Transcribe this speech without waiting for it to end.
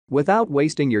Without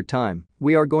wasting your time,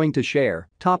 we are going to share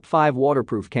top 5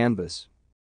 waterproof canvas.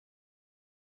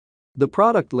 The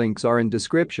product links are in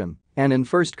description and in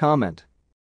first comment.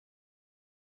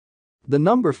 The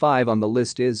number 5 on the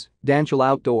list is Danchel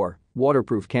Outdoor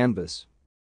Waterproof Canvas.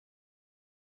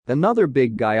 Another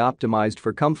big guy optimized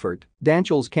for comfort,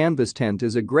 Danchel's canvas tent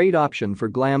is a great option for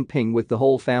glamping with the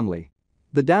whole family.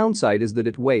 The downside is that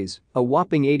it weighs a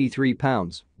whopping 83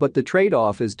 pounds, but the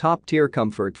trade-off is top-tier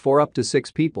comfort for up to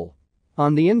 6 people.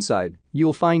 On the inside,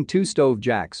 you'll find 2 stove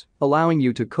jacks, allowing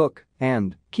you to cook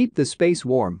and keep the space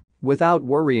warm without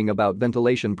worrying about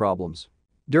ventilation problems.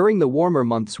 During the warmer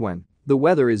months when the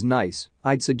weather is nice,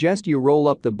 I'd suggest you roll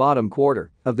up the bottom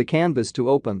quarter of the canvas to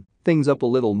open things up a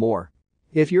little more.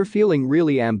 If you're feeling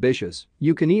really ambitious,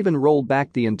 you can even roll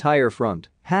back the entire front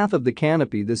half of the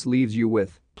canopy. This leaves you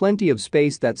with plenty of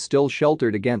space that's still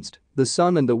sheltered against the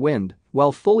sun and the wind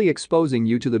while fully exposing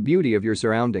you to the beauty of your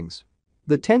surroundings.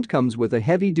 The tent comes with a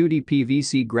heavy-duty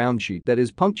PVC ground sheet that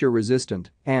is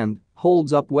puncture-resistant and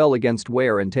holds up well against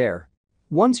wear and tear.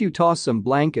 Once you toss some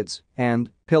blankets and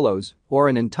pillows or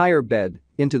an entire bed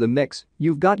into the mix,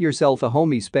 you've got yourself a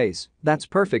homey space that's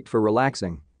perfect for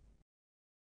relaxing.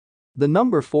 The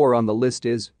number 4 on the list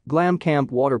is GlamCamp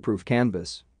Waterproof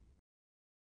Canvas.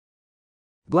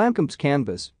 GlamCamp's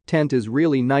canvas tent is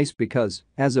really nice because,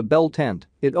 as a bell tent,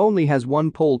 it only has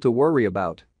one pole to worry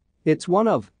about. It's one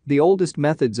of the oldest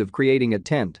methods of creating a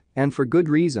tent, and for good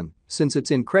reason, since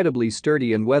it's incredibly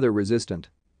sturdy and weather-resistant.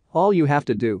 All you have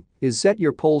to do is set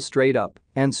your pole straight up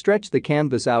and stretch the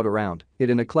canvas out around it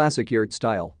in a classic yurt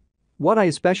style. What I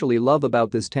especially love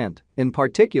about this tent, in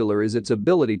particular, is its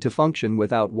ability to function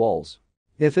without walls.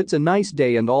 If it's a nice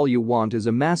day and all you want is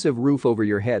a massive roof over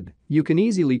your head, you can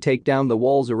easily take down the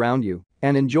walls around you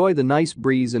and enjoy the nice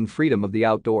breeze and freedom of the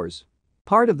outdoors.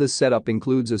 Part of this setup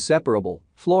includes a separable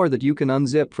floor that you can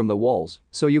unzip from the walls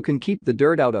so you can keep the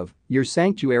dirt out of your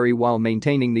sanctuary while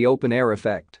maintaining the open-air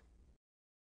effect.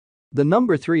 The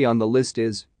number 3 on the list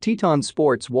is Teton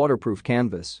Sports Waterproof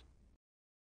Canvas.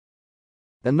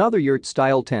 Another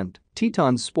yurt-style tent,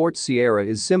 Teton's Sports Sierra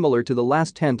is similar to the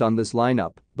last tent on this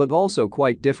lineup, but also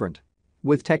quite different.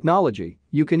 With technology,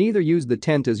 you can either use the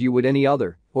tent as you would any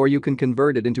other, or you can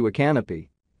convert it into a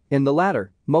canopy. In the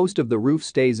latter, most of the roof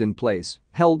stays in place,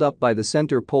 held up by the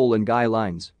center pole and guy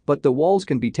lines, but the walls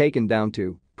can be taken down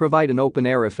to provide an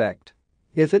open-air effect.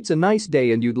 If it's a nice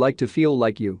day and you'd like to feel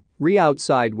like you're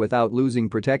outside without losing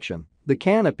protection, the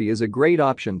canopy is a great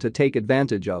option to take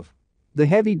advantage of. The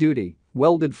heavy-duty,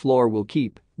 welded floor will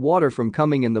keep water from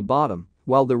coming in the bottom,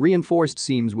 while the reinforced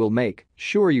seams will make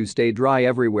sure you stay dry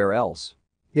everywhere else.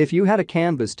 If you had a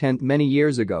canvas tent many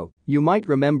years ago, you might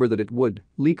remember that it would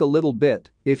leak a little bit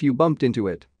if you bumped into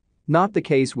it. Not the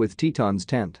case with Teton's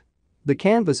tent. The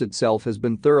canvas itself has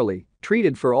been thoroughly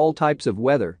treated for all types of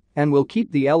weather and will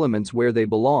keep the elements where they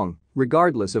belong,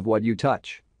 regardless of what you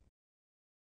touch.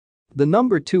 The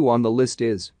number 2 on the list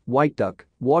is White Duck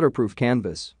Waterproof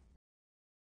Canvas.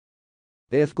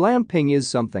 If glamping is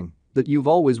something that you've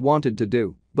always wanted to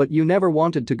do, but you never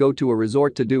wanted to go to a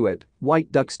resort to do it,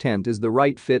 White Duck's tent is the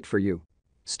right fit for you.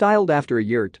 Styled after a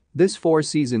yurt, this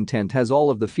 4-season tent has all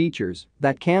of the features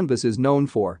that canvas is known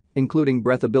for, including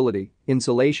breathability,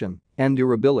 insulation, and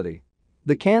durability.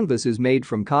 The canvas is made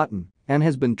from cotton and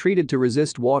has been treated to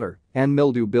resist water and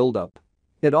mildew buildup.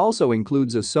 It also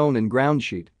includes a sewn-in ground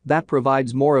sheet that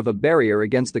provides more of a barrier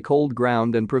against the cold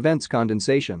ground and prevents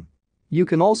condensation. You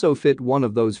can also fit one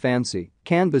of those fancy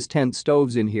canvas tent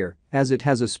stoves in here, as it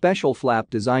has a special flap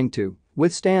designed to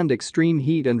withstand extreme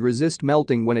heat and resist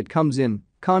melting when it comes in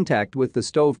contact with the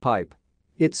stovepipe.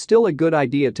 It's still a good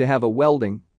idea to have a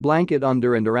welding blanket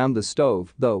under and around the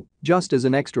stove, though, just as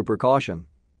an extra precaution.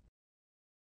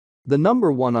 The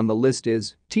number 1 on the list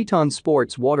is Teton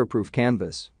Sports Waterproof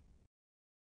Canvas.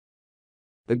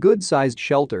 A good-sized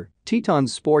shelter,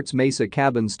 Teton's Sports Mesa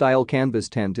cabin-style canvas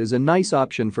tent is a nice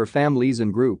option for families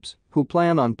and groups who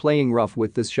plan on playing rough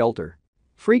with this shelter.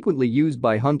 Frequently used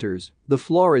by hunters, the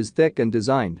floor is thick and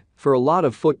designed for a lot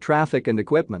of foot traffic and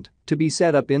equipment to be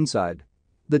set up inside.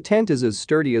 The tent is as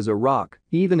sturdy as a rock,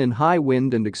 even in high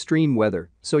wind and extreme weather,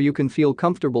 so you can feel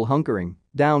comfortable hunkering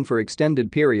down for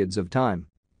extended periods of time.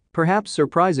 Perhaps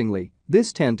surprisingly,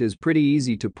 this tent is pretty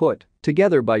easy to put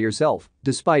together by yourself,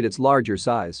 despite its larger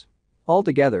size.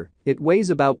 Altogether, it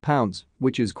weighs about pounds,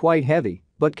 which is quite heavy,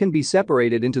 but can be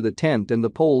separated into the tent and the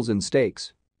poles and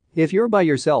stakes. If you're by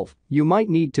yourself, you might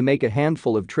need to make a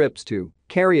handful of trips to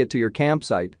carry it to your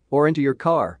campsite or into your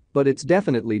car, but it's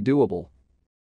definitely doable.